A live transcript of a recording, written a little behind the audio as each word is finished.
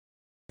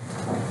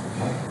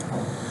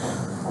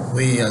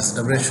We as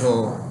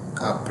WHO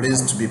are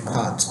pleased to be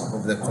part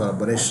of the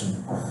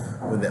collaboration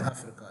with the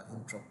Africa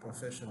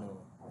Interprofessional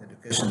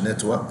Education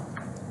Network,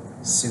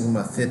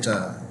 Sigma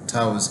Theta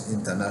Tau's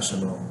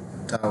International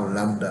Tau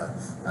Lambda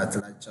at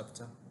Large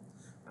Chapter,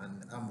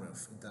 and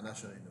AMREF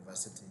International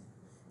University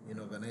in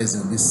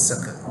organizing this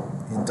second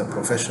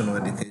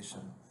Interprofessional Education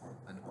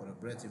and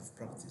Collaborative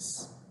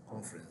Practice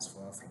Conference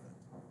for Africa.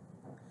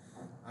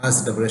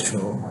 As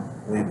WHO,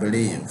 we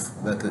believe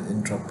that the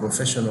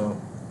interprofessional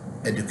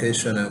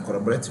education and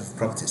collaborative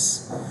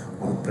practice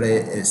will play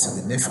a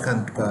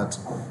significant part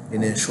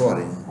in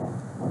ensuring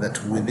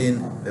that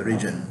within the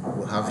region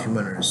we have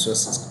human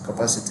resources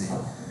capacity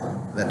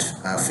that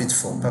are fit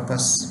for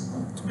purpose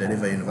to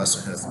deliver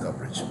universal health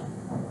coverage.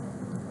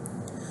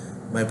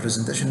 My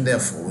presentation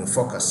therefore will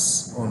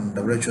focus on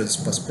WHO's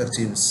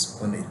perspectives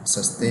on the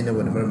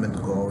Sustainable Development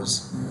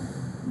Goals,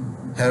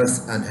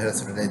 health and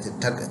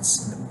health-related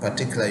targets, in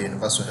particular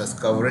universal health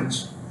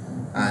coverage,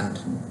 and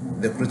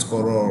the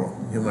critical role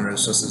human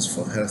resources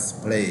for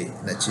health play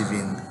in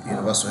achieving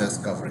universal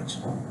health coverage.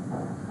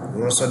 We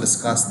will also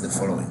discuss the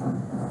following.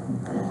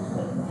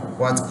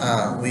 What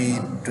are we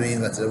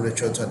doing at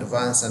WHO to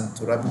advance and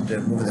to rapidly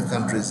move the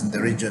countries in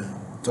the region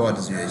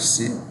towards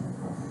UHC?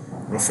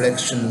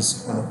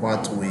 Reflections on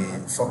what we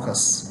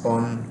focus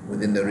on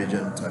within the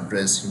region to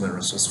address human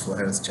resource for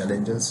health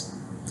challenges.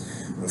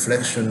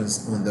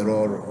 Reflections on the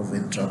role of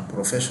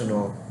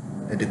interprofessional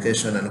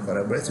education and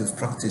collaborative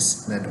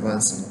practice in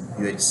advancing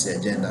UHC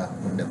agenda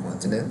on the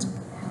continent.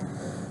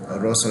 I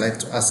would also like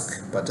to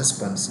ask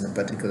participants in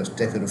particular to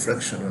take a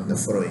reflection on the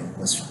following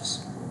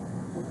questions.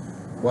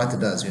 What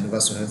does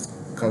universal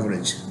health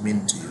coverage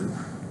mean to you?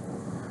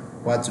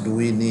 What do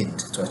we need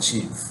to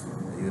achieve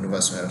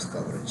universal health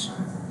coverage?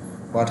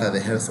 What are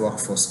the health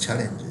workforce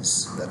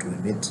challenges that we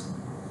meet?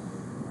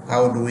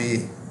 How do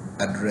we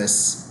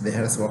address the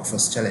health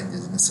workforce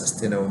challenges in a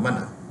sustainable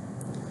manner?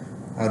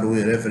 How do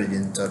we leverage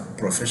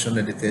interprofessional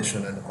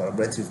education and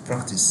collaborative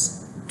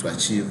practice to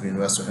achieve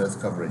universal health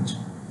coverage?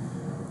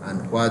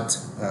 And what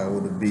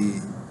would be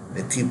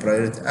the key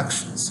priority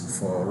actions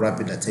for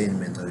rapid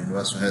attainment of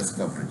universal health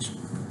coverage?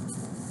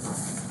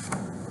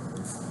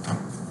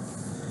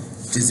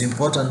 It is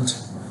important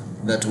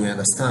that we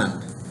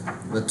understand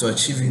that to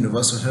achieve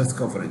universal health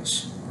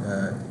coverage,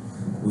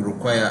 we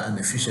require an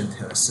efficient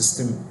health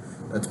system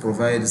that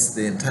provides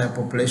the entire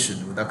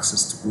population with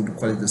access to good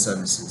quality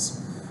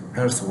services,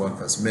 health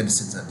workers,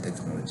 medicines, and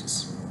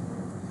technologies.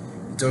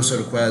 It also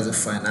requires a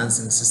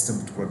financing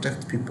system to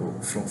protect people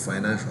from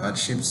financial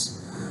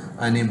hardships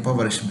and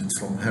impoverishment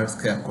from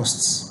healthcare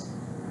costs.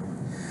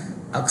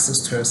 Access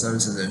to health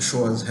services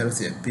ensures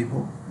healthier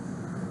people,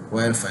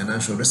 while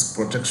financial risk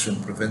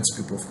protection prevents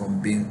people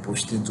from being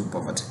pushed into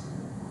poverty.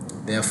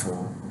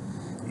 Therefore,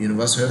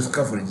 universal health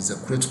coverage is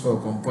a critical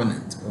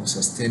component of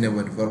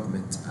sustainable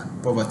development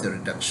and poverty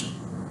reduction,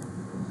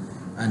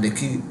 and a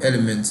key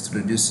element to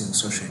reducing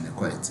social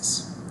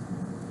inequalities.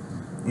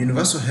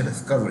 Universal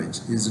health coverage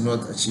is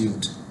not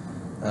achieved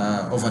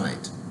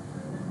overnight,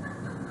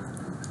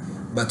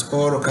 but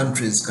all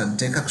countries can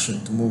take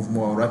action to move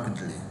more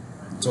rapidly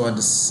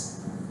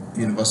towards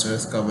universal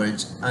health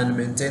coverage and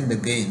maintain the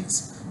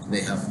gains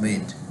they have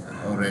made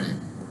already.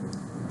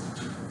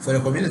 For a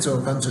community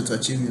or country to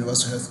achieve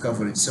universal health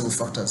coverage, several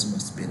factors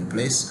must be in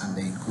place, and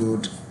they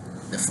include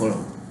the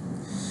following.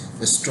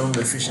 A strong,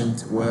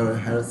 efficient, well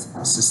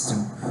health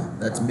system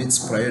that meets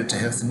priority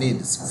health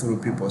needs through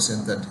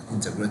people-centered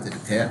integrated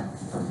care.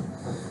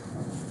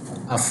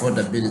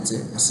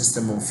 Affordability, a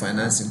system of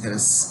financing health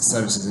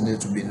services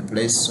needs to be in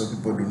place so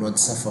people do not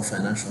suffer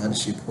financial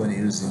hardship when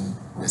using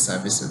the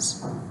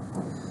services.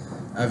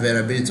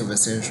 Availability of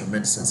essential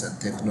medicines and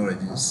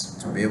technologies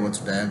to be able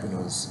to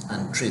diagnose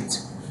and treat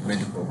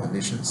medical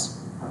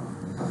conditions.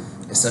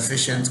 A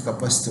sufficient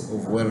capacity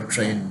of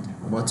well-trained,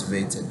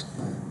 motivated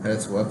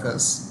health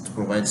workers to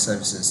provide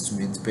services to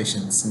meet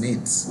patients'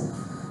 needs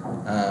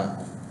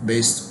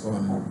based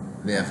on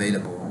the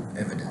available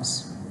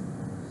evidence.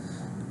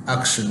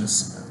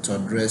 Actions to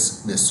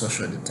address the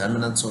social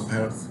determinants of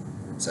health,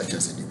 such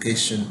as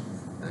education,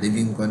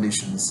 living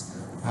conditions,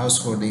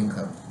 household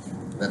income,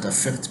 that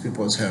affect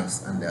people's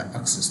health and their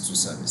access to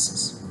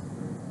services.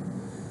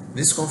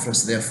 This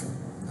conference, therefore,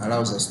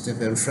 allows us to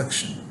take a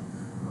reflection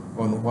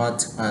on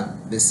what are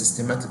the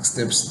systematic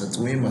steps that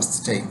we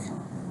must take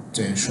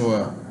to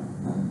ensure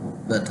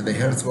that the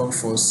health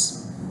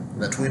workforce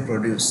that we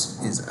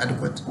produce is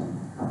adequate,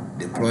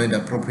 deployed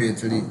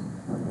appropriately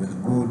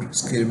with good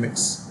skill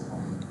mix,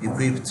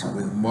 equipped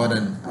with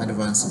modern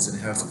advances in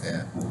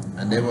healthcare,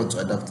 and able to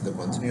adapt to the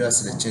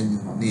continuously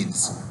changing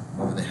needs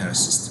of the health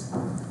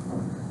system.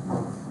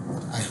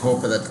 I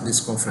hope that this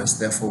conference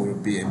therefore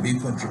will be a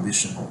big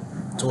contribution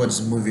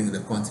towards moving the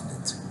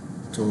continent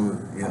to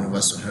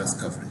universal health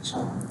coverage.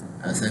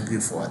 I thank you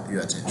for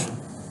your attention.